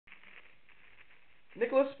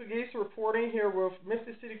Nicholas Pegues reporting here with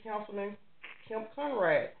Memphis City Councilman Kemp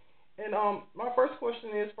Conrad. And my first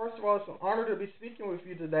question is, first of all, it's an honor to be speaking with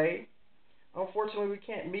you today. Unfortunately, we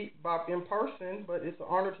can't meet in person, but it's an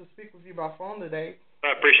honor to speak with you by phone today.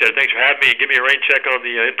 I appreciate it. Thanks for having me. Give me a rain check on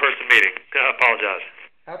the in-person meeting. I apologize.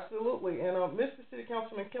 Absolutely. And Mr. City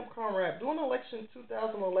Councilman Kemp Conrad, during election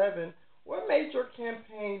 2011, what made your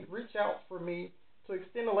campaign reach out for me to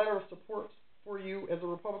extend a letter of support for you as a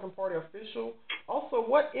Republican Party official? Also,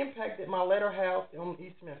 what impact did my letter have on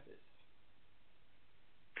East Memphis?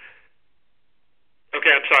 Okay,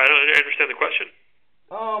 I'm sorry. I don't understand the question.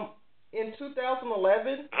 In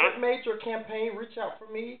 2011, what made your campaign reach out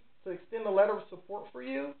for me to extend a letter of support for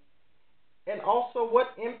you? And also,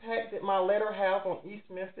 what impact did my letter have on East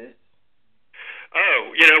Memphis?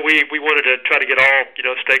 Oh, we wanted to try to get all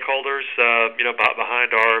stakeholders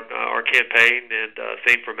behind our campaign and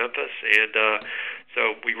theme for Memphis, and so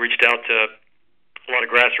we reached out to a lot of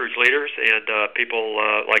grassroots leaders, and people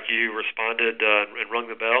like you responded and rung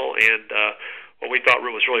the bell, and what we thought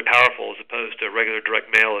was really powerful as opposed to regular direct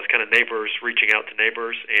mail is kind of neighbors reaching out to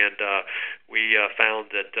neighbors, and we found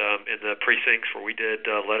that in the precincts where we did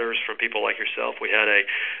letters from people like yourself, we had a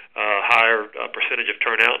higher percentage of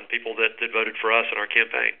turnout and people that voted for us in our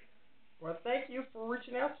campaign. Well, thank you for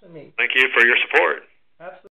reaching out to me. Thank you for your support. Absolutely.